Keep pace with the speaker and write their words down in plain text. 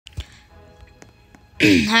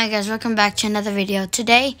Hi guys, welcome back to another video.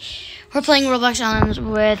 Today, we're playing Roblox Islands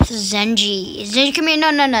with Zen Biz. Zen, come here.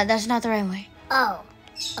 No, that's not the right way. Oh,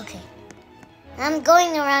 okay. I'm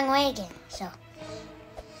going the wrong way again. So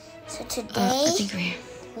today, I think we're here.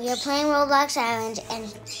 we are playing Roblox Islands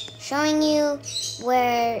and showing you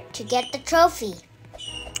where to get the trophy.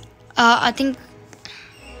 I think...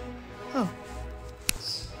 Oh.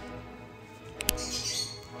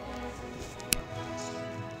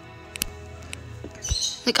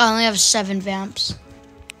 Like, I only have 7 vamps.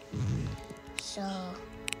 So...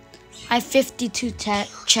 I have 52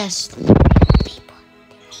 chests.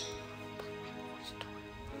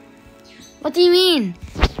 What do you mean?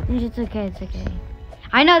 It's okay.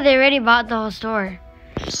 I know they already bought the whole store.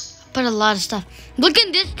 Put a lot of stuff. Look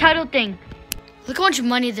at this title thing. Look how much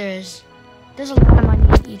money there is. There's a lot of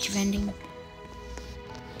money in each vending.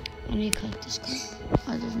 I need to collect this clip.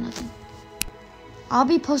 Oh, there's nothing. I'll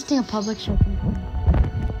be posting a public shopping.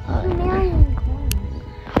 2 million coins.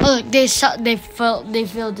 Oh, look, they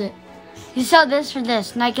filled it. You sell this for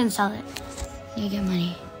this, and I can sell it. You get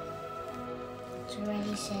money. It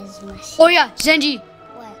already says machine. Oh yeah, Zenji.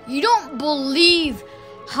 What? You don't believe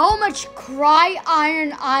how much cry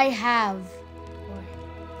iron I have. What?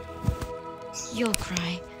 You'll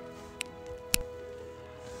cry.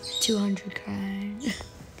 200 cry.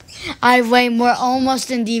 I weigh more almost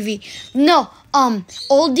than DV. No,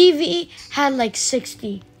 old DV had like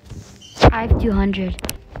 60. I have 200.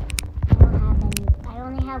 I don't have any. I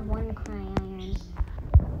only have 1 cry iron.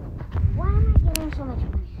 Why am I getting so much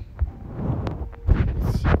money?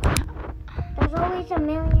 There's always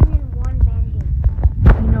 1,000,001 vending.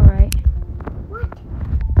 You know, right? What?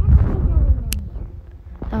 Everything has 1 million.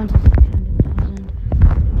 That one's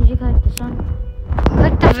 600,000. Did you collect this one?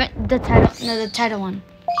 Collect the title. No, the title one.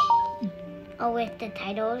 Oh, with the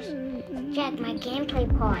titles? Jack, my gameplay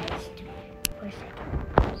paused for a second.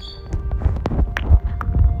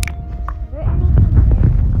 Is there anything here?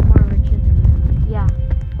 I'm more richer than you. Yeah.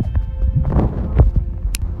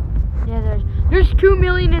 Yeah, there's 2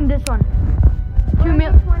 million in this one. 2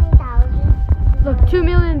 million. 20,000. Look, 2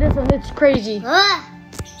 million in this one. It's crazy.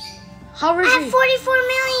 How rich I are have you? 44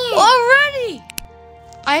 million. Already?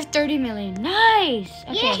 I have 30 million. Nice.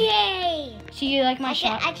 Okay. Yay! So you like my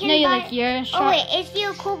shot? I can no, you buy- like your shot? Oh wait, it's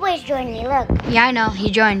you cool boys joined me. Look. Yeah, I know.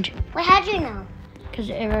 He joined. Wait, how'd you know? Because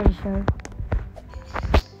it already showed.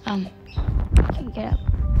 Get up.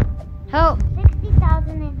 Help.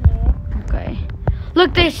 60,000 in here. Okay.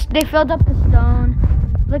 Look, they filled up the stone.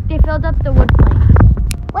 Look, they filled up the wood planks.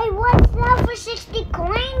 Wait, what's that for 60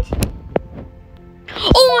 coins?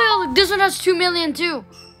 Oh my god, look, this one has 2 million too.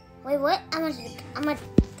 Wait, what? I'm gonna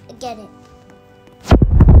get it.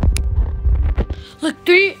 Look,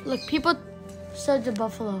 people sold the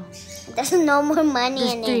buffalo. There's no more money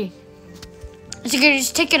There's in 3. it. It's okay,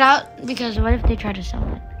 just take it out because what if they try to sell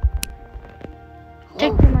it?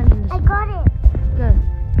 Take the money in this I one. got it. Good.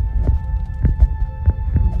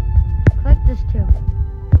 Collect this too.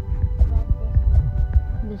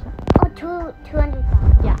 This one. Oh,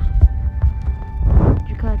 200,000. Yeah. Did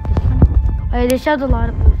you collect this one? Oh, yeah, they sold a lot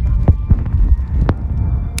of blue flowers.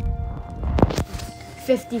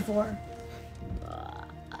 54.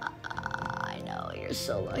 I know, you're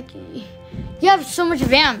so lucky. You have so much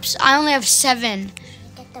vamps. I only have 7.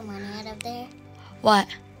 Get the money out of there. What?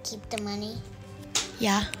 Keep the money.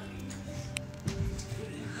 Yeah.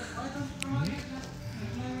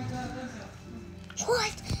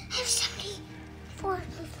 What? I have 74.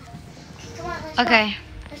 Come on, let's Okay. go.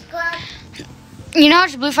 Let's go out. You know how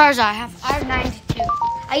much blue flowers I have? I have 92.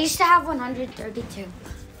 I used to have 132.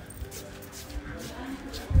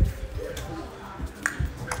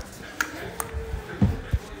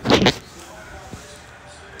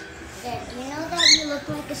 Yeah, you know that you look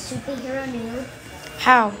like a superhero nude?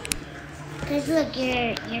 How? Because look,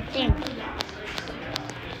 your thing.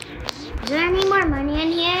 Is there any more money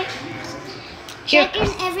in here? Check in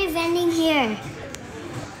every vending here.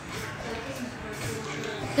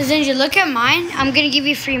 Listen, you look at mine. I'm going to give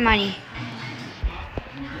you free money.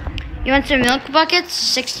 You want some milk buckets?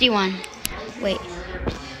 61. Wait.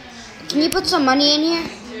 Can you put some money in here?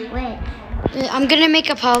 Wait. I'm going to make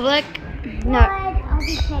a public. No. I'll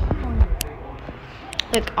be checkpoint.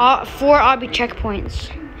 Look, 4 obby checkpoints.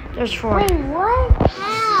 There's 4. Wait, what?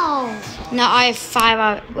 How? No, I have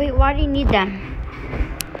 5. Wait, why do you need them?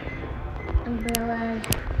 Umbrellas.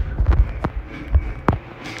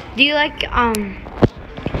 Do you like,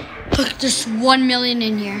 Look, there's 1 million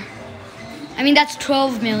in here. I mean, that's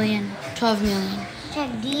 12 million. 12 million. Check,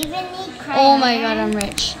 do you even need credit? Oh my god, I'm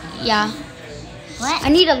rich. Yeah. What? I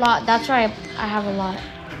need a lot. That's why I have a lot.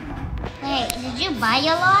 Wait, Hey, did you buy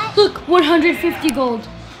a lot? Look, 150 gold.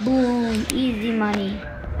 Boom, easy money.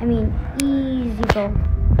 I mean, easy gold.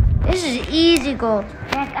 This is easy gold.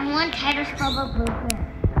 Jack, I want Titus Bubble Blueprint.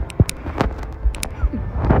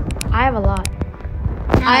 I have a lot.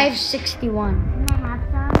 No. I have 61. Can I have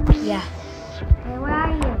some? Yeah. Hey, where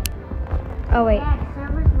are you? Oh, wait. Jack,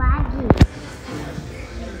 server's laggy.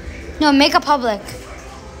 No, make a public.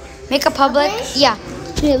 Make a public. Publish? Yeah.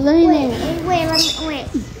 Here, let me name it. Wait.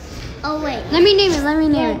 Oh, wait. Let me name it. Let me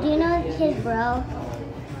name Yeah, it. do you know his bro?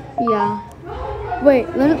 Yeah. Wait,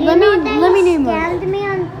 let Do you know that me he name it.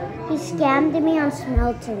 He scammed me on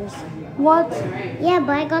smelters. What? Yeah,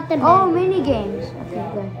 but I got the Oh, bed. mini games. Okay,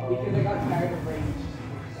 good.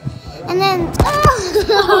 And then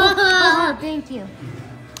Oh, thank you.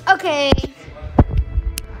 Okay.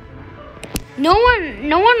 No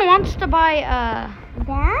one wants to buy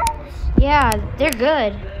Babs? yeah, they're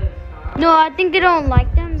good. No, I think they don't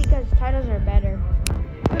like them because titles are better.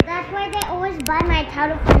 So that's why they always buy my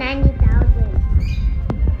title for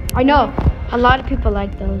 90,000. I know. A lot of people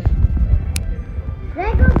like those. Did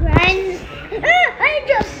I go grind?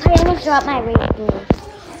 I almost dropped my rage blue.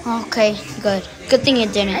 Okay, good. Good thing you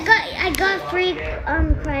didn't. I got free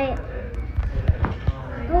cry.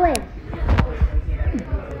 Oh wait.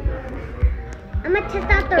 I'm gonna test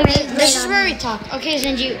out the rage blade. This is where we talk. Okay,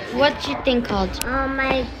 Zenji, what's your thing called?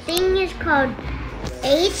 My thing is called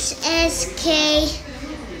HSK.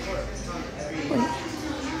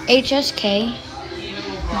 HSK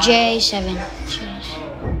J7.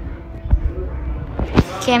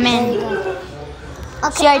 Okay, I'm in.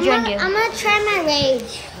 Okay, See, I joined you. I'm gonna try my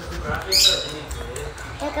rage.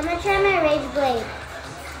 Look, I'm gonna try my rage blade.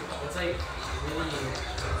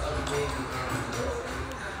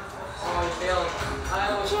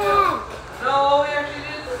 Jack, No, we actually did.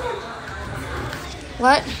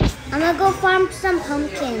 What? I'm gonna go farm some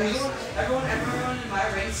pumpkins. Everyone in my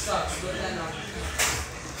range sucks, but then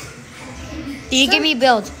You give me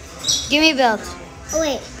build. Give me build. Oh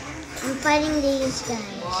wait, I'm fighting these guys.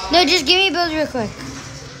 No, just give me build real quick.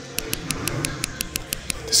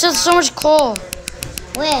 This is so much coal.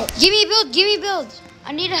 Wait, Give me build. Give me build.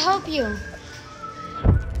 I need to help you.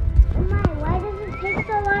 why does it take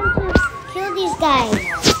so long to kill these guys?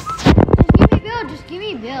 Just give me build. Just give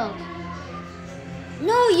me build.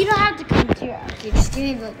 No, you don't have to come to your. Okay, just give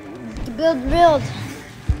me build. Build.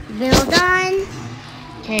 Build on.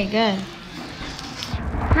 Okay, good.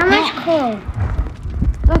 How much coal?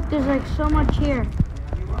 Look, there's like so much here.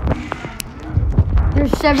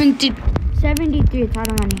 There's 73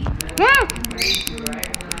 total money.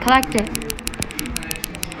 Collect it.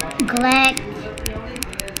 Collect.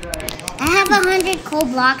 I have 100 coal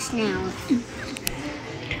blocks now.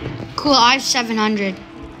 Cool, I have 700.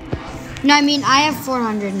 No, I mean, I have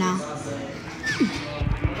 400 now.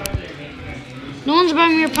 No one's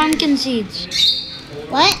buying your pumpkin seeds.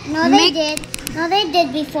 What? No, they did. No, they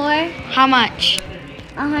did before. How much?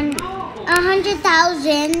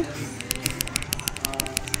 100,000.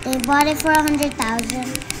 They bought it for 100,000.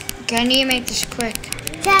 Okay, I need to make this quick.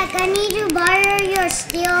 Jack, I need to borrow your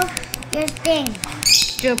thing.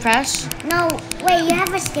 Steel press? No, wait, you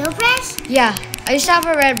have a steel press? Yeah, I used to have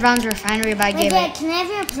a red bronze refinery, but I Wait, gave Jack, it. can I have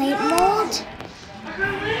your plate mold?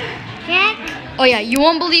 Jack? Oh yeah, you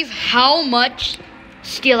won't believe how much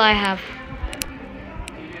steel I have.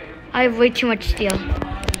 I have way too much steel.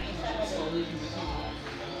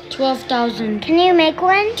 12,000. Can you make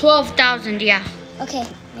one? 12,000, yeah. Okay,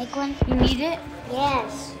 make one. You need it?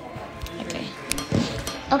 Yes. Okay.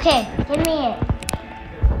 Okay, give me it.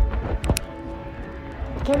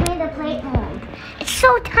 Give me the plate mold. It's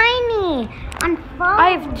so tiny. On phone.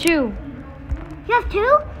 I have 2. You have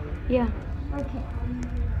 2? Yeah. Okay.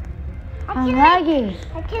 I'm laggy.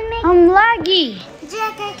 I can make. I'm laggy.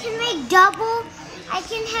 Jack, I can make double. I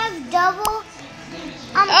can have double.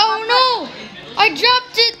 Oh no! I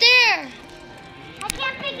dropped it there. I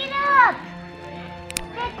can't pick it up.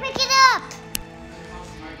 Jack, pick it up.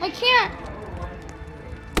 I can't.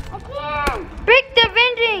 I can't. Break the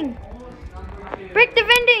vending. Break the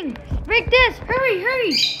vending. Break this.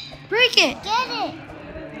 Hurry. Break it. Get it.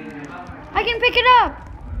 I can pick it up.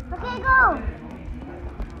 Okay, go.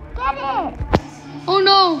 Get it. Oh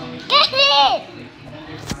no. Get it.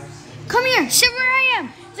 Come here. Sit where I am.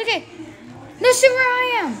 It's okay. No, sit where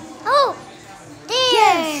I am. Oh, there.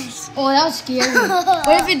 Yes. Oh, that was scary.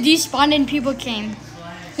 What if it despawned and people came?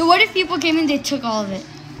 No, what if people came and they took all of it?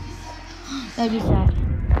 That'd be sad.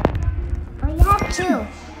 Oh, you have 2.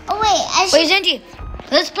 Oh, wait. Wait, Zenji.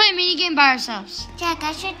 Let's play a mini game by ourselves. Jack,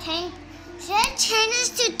 I should change. Should I change this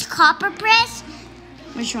to copper press?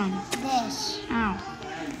 Which one? This. Ow.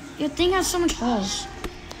 Your thing has so much holes.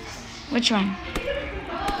 Which one?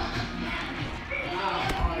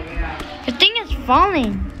 The thing is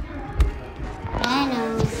falling. I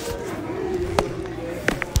know.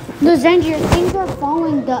 The Zen, your things are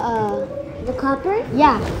falling. The copper?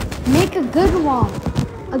 Yeah. Make a good wall.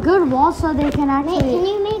 A good wall so they can actually. Wait, can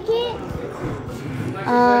you make it?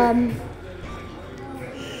 I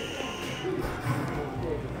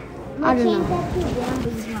don't know.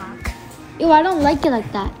 Bambi's rock. Ew, I don't like it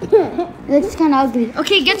like that. It looks kind of ugly.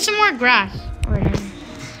 Okay, get some more grass. Or whatever.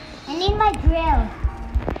 I need my drill.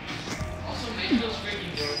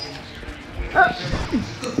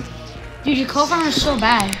 Dude, your coal farm is so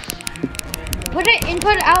bad. Put it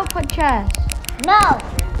input output chest. No.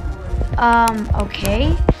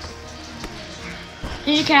 Okay.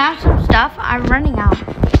 You can have some stuff. I'm running out.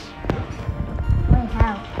 Wait,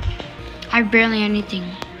 how? I have barely anything.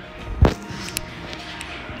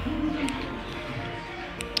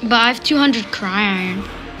 But I have 200 cry iron.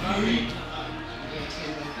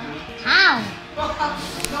 How?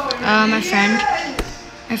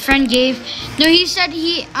 My friend gave. No, he said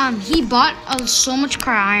he bought so much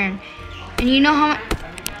cry iron, and you know how?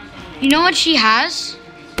 You know what she has?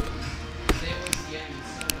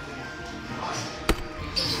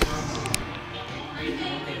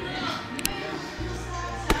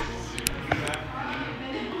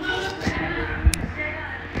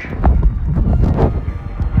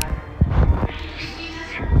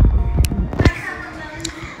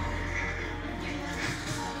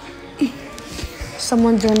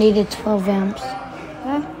 Someone donated 12 amps.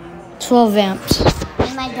 Huh? 12 amps.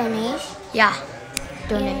 In my donation? Yeah.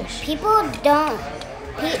 Yeah, people don't.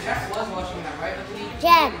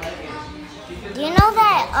 Jack, do you know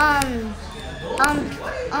that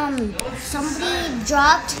somebody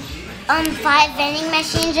dropped 5 vending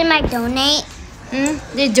machines in my donate?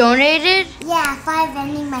 They donated? Yeah, 5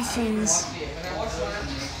 vending machines.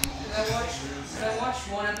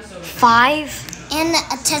 5? And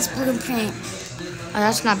a test blueprint. Oh,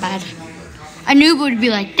 that's not bad. A noob would be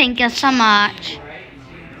like, thank you so much.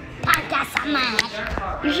 I got so much.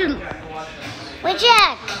 You should. Wait,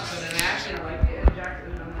 Jack.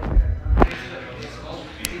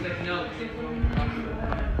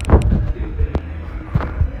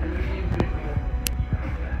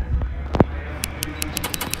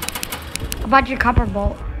 About your copper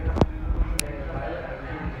bolt.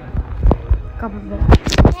 Copper bolt.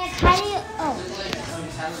 Jack, how do you... Oh.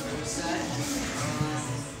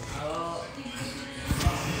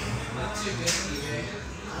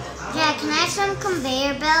 Jack, can I have some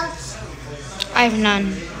conveyor belts? I have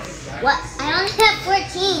none. What? I only have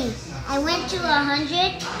 14. I went to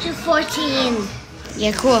 100 to 14.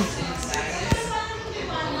 Yeah, cool.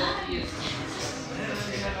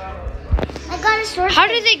 I got a source. How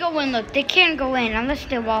do they go in? Look, they can't go in unless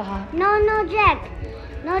they wall hop. No, Jack.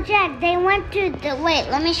 No, Jack. They went to the... Wait,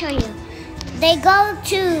 let me show you. They go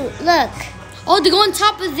to... Look. Oh, they go on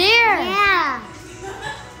top of there. Yeah.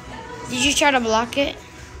 Did you try to block it?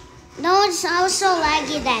 No, I was so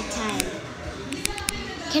laggy that time.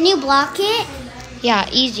 Can you block it? Yeah,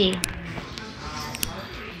 easy.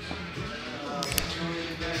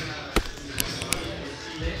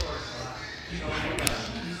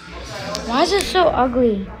 Why is it so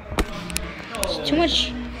ugly? It's too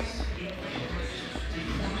much.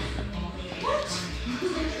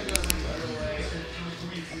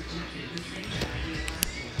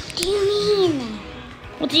 What do you mean?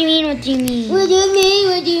 What do you mean? What do you mean? What do you mean?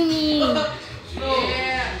 What do you mean?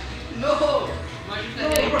 No. I'm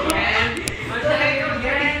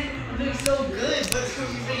doing so good, but it's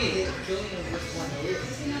gonna be killing with one hit.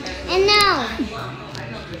 And now.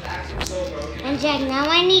 And Jack, now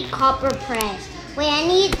I need copper press. Wait, I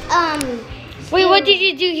need Wait, what did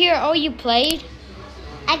you do here? Oh, you played?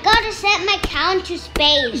 I gotta set my cow into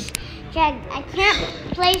space. Jack, I can't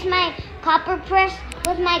place my copper press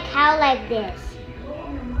with my cow like this.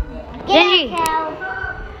 Genji, cow.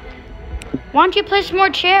 why don't you play some more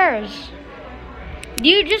chairs? Do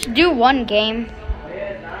you just do one game?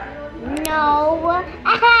 No.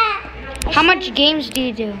 How much games do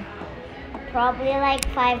you do? Probably like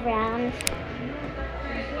 5 rounds.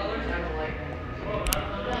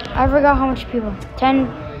 I forgot how much people.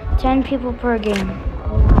 10 people per game.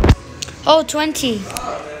 Oh, 20.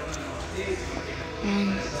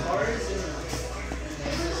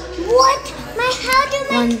 What? How do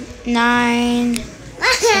my... 9,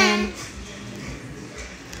 10,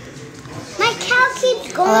 My cow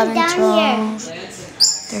keeps going 11, down 12, here.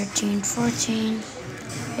 13, 14,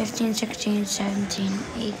 15, 16, 17,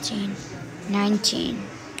 18, 19.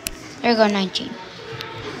 There you go, 19.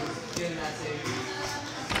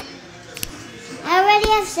 I already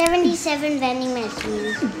have 77 vending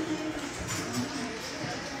machines.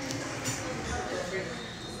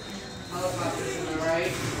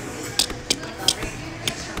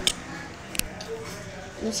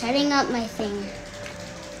 I'm setting up my thing.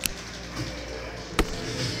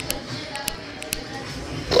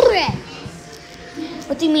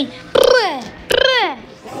 What do you mean?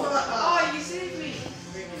 Oh, you saved me.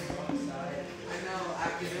 I know,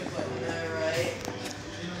 active input, right?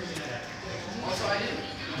 Also, I didn't.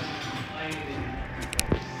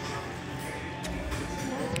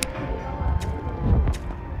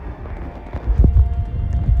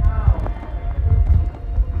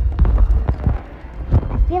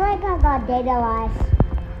 I feel like I got data lost.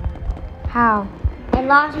 How? I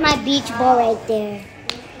lost my beach ball right there.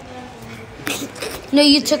 No,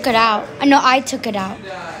 you took it out. No, I took it out.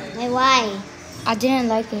 Wait, why? I didn't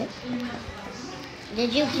like it.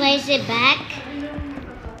 Did you place it back?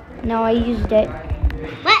 No, I used it.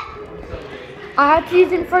 What? I had to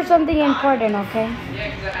use it for something important, okay?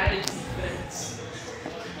 Yeah, because I added defense.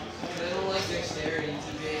 I don't like dexterity,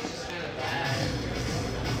 TJ. It's just kind of bad.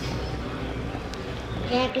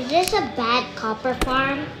 Jack, is this a bad copper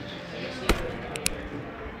farm?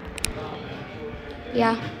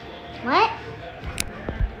 Yeah. What?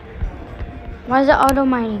 Why is it auto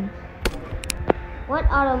mining? What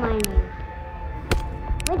auto mining?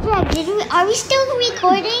 Wait, Jack, are we still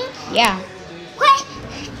recording? Yeah. What?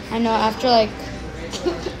 I know, after like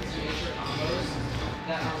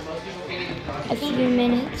a few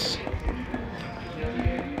minutes.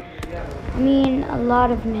 I mean, a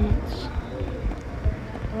lot of minutes.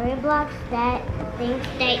 Roblox that thinks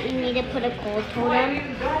that you need to put a coal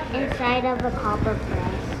totem inside of a copper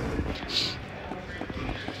press.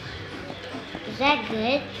 Is that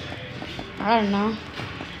good? I don't know.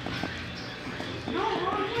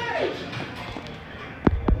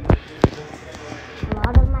 A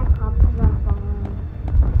lot of my coppers are falling.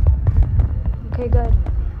 Okay, good.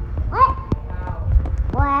 What?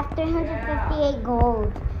 Well, I have 358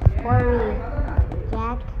 gold. Worry,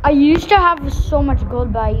 Jack. I used to have so much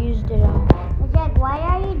gold, but I used it all. Hey, Jack, why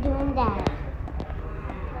are you doing that?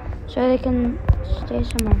 So they can stay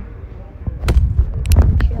somewhere.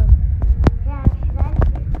 Chill. Jack,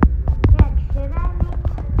 should I make...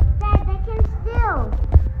 Jack,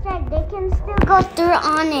 they can still go through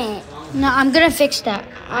on it. No, I'm gonna fix that.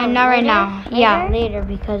 Not right now. Later? Yeah, later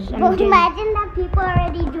because I'm But doing. imagine that people are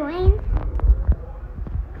already doing.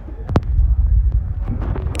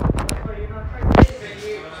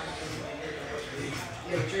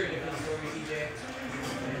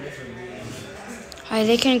 Alright,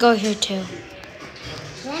 they can go here too.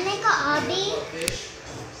 Can I make a hobby?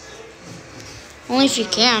 Only if you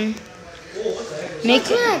can. Make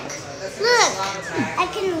it. Look, I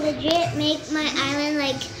can legit make my island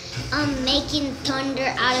like making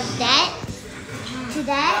thunder out of that to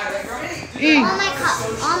that.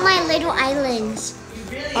 All my little islands.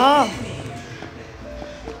 Oh.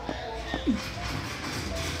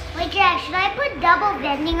 Wait, Jack, should I put double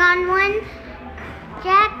vending on one?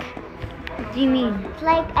 Jack, What do you mean?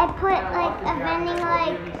 like I put like a vending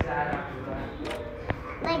like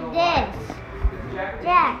this.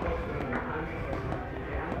 Jack.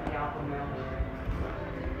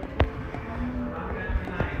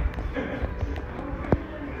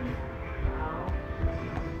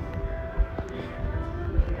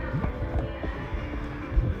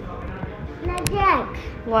 Now, Jack.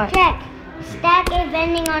 What? Jack, stack a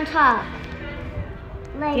vending on top.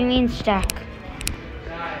 What do you mean stack?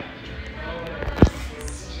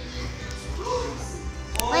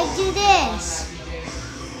 Like do this.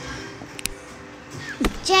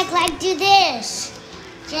 Jack, like do this.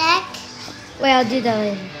 Jack, Wait, I'll do that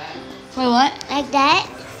later. Wait, what? like that.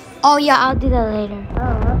 Oh yeah, I'll do that later.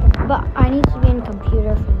 Oh, okay. But I need to be in a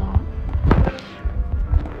computer for that.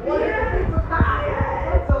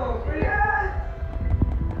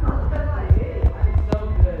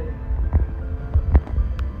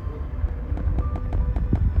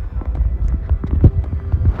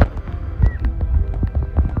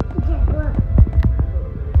 Jack, look.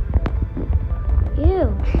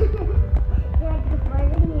 Ew. Jack, it's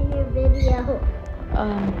funny in your video.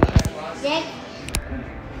 Jack,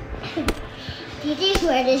 TJ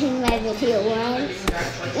farted in my video once.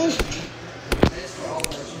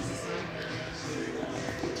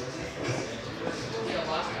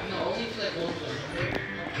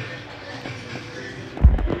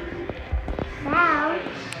 Now,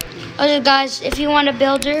 Okay, guys, if you want a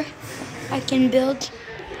builder, I can build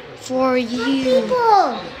for you.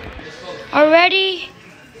 people. Already?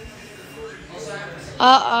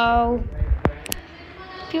 Uh-oh.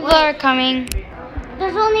 People are coming.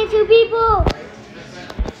 There's only 2 people.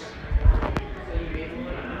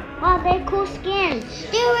 Wow, they're cool skins.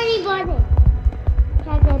 They already bought it.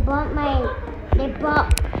 Jack, they bought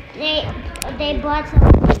they bought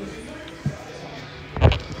something.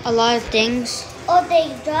 a lot of things. Oh,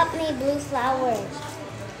 they dropped me blue flowers.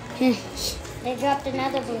 They dropped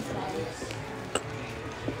another blue flower.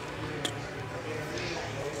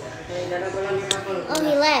 Oh,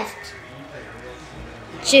 he left.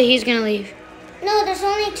 Shit, he's gonna leave. No, there's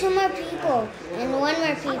only 2 more people and 1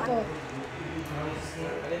 more people.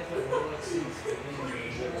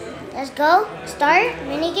 Let's go. Start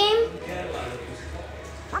mini game.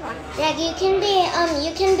 Jack, you can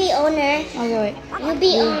be owner. Okay, wait. You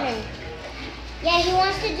be owner. Yeah, he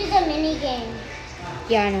wants to do the mini game.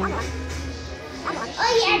 Yeah, I know. Oh,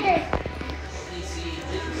 he entered.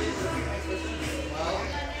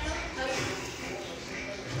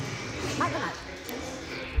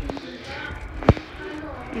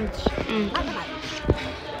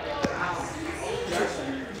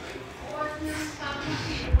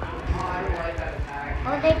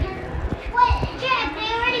 Oh, they can. Wait, Jack, they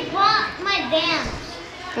already bought my dams.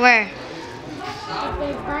 Where?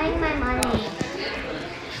 They're buying my money.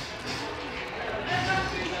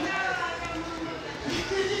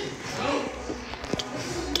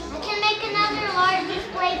 I can make another large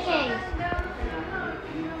display case.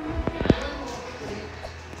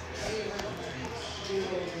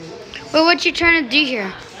 Wait, what you trying to do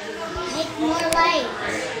here? Make more light.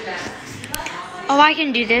 Oh, I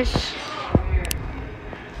can do this.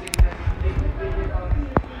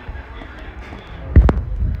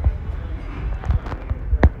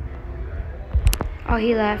 Oh,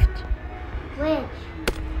 he left. Which?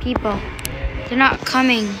 People. They're not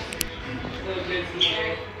coming.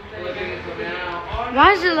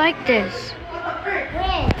 Why is it like this?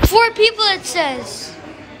 Which? 4 people, it says.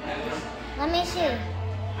 Let me see.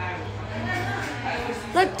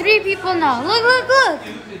 Look, 3 people now. Look, look, look.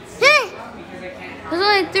 Hey! There's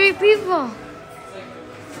only 3 people.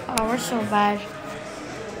 Oh, we're so bad.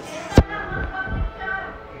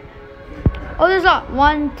 Oh, there's a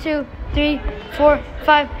 1, 2, 3, 4,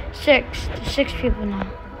 5, 6. There's 6 people now.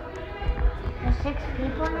 There's 6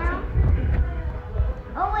 people now?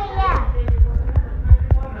 Oh, wait, yeah.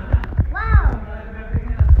 Wow.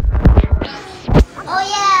 Oh,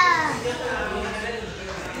 yeah.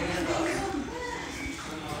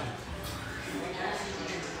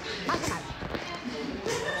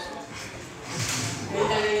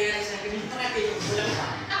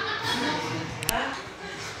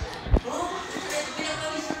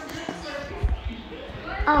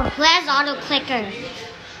 Oh, who has auto clicker?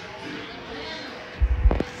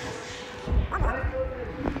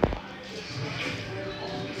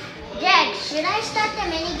 Jack, should I start the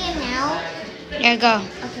mini game now? Yeah, go.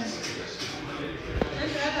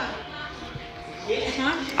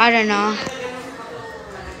 Okay. I don't know.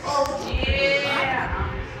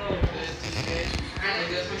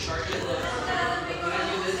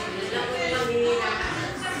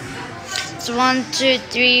 It's 1, 2,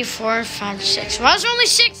 3, 4, 5, 6. Why is there only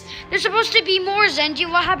 6? There's supposed to be more, Zenji.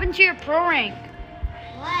 What happened to your pro rank?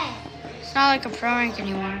 What? It's not like a pro rank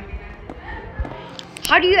anymore.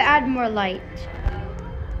 How do you add more light?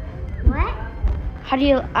 What? How do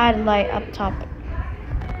you add light up top?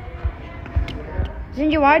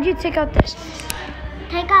 Zenji, why did you take out this?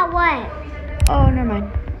 Take out what? Oh, never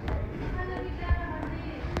mind.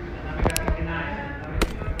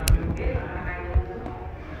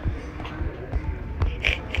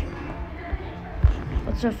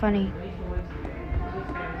 What's so funny?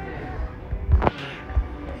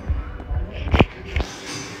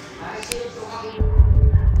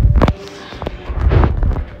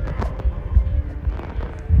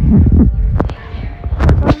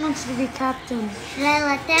 Someone wants to be captain. Should I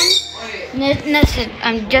let them? That's it.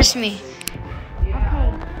 I'm just me. Okay.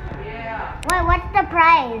 Wait, what's the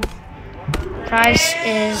prize? Prize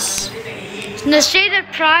is. No, say the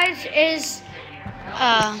prize is.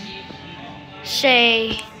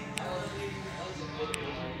 Say.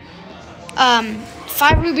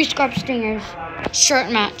 5 ruby scarp stingers.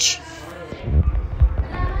 Shirt match.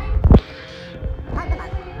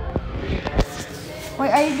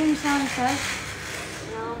 Wait, are you doing sound effects?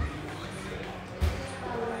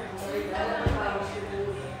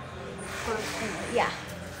 Yeah.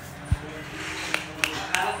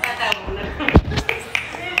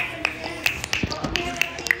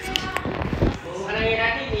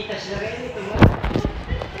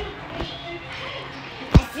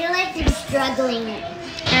 I feel like you're struggling.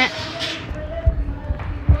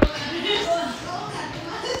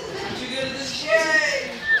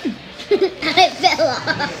 I fell off.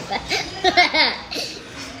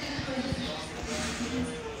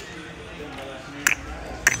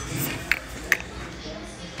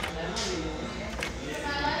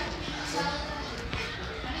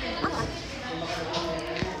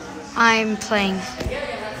 I'm playing.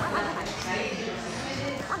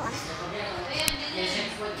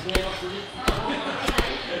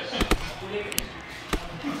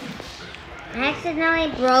 I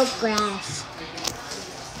accidentally broke grass.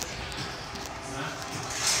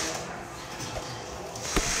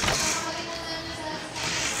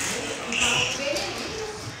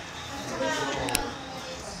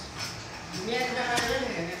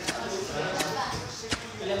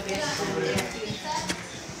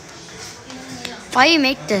 Why you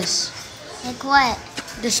make this? Like what?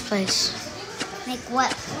 This place. Like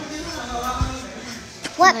what?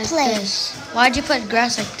 What Like place? this. Why'd you put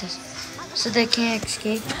grass like this? So they can't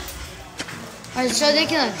escape? Or so they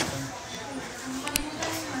can like...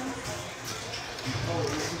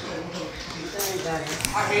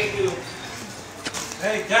 I hate you.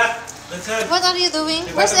 Hey, Dad, let's head. What are you doing?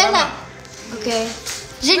 Where's Ella? Okay.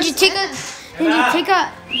 Zinji, take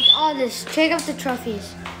out all this. Take out the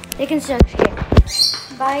trophies. They can still escape.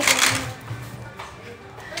 Bye, guys.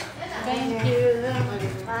 Thank you.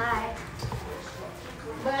 Bye.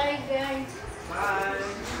 Bye, guys. Bye.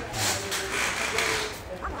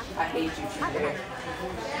 I hate you, Chico.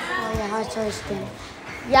 Oh, yeah, hard choice thing.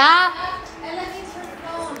 Yeah?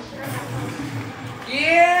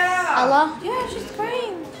 Yeah! Ella? Yeah, she's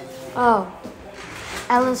crying. Oh.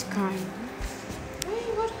 Ella's crying. Wait,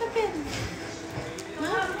 what happened?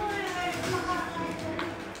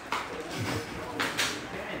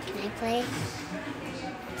 Can I play?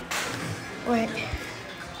 Wait.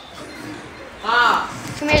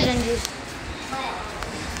 Ah! Come here, Zinji.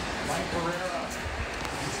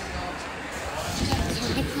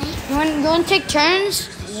 Can I play? You want to take turns?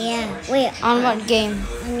 Yeah. Wait, On what game?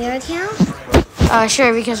 on your account?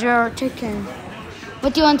 Sure, because we're take turns.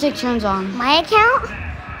 What do you want to take turns on? My account?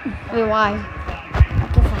 Wait, why?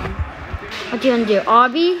 Okay, fine. What do you want to do?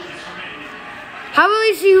 Obby? How about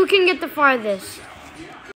we see who can get the farthest?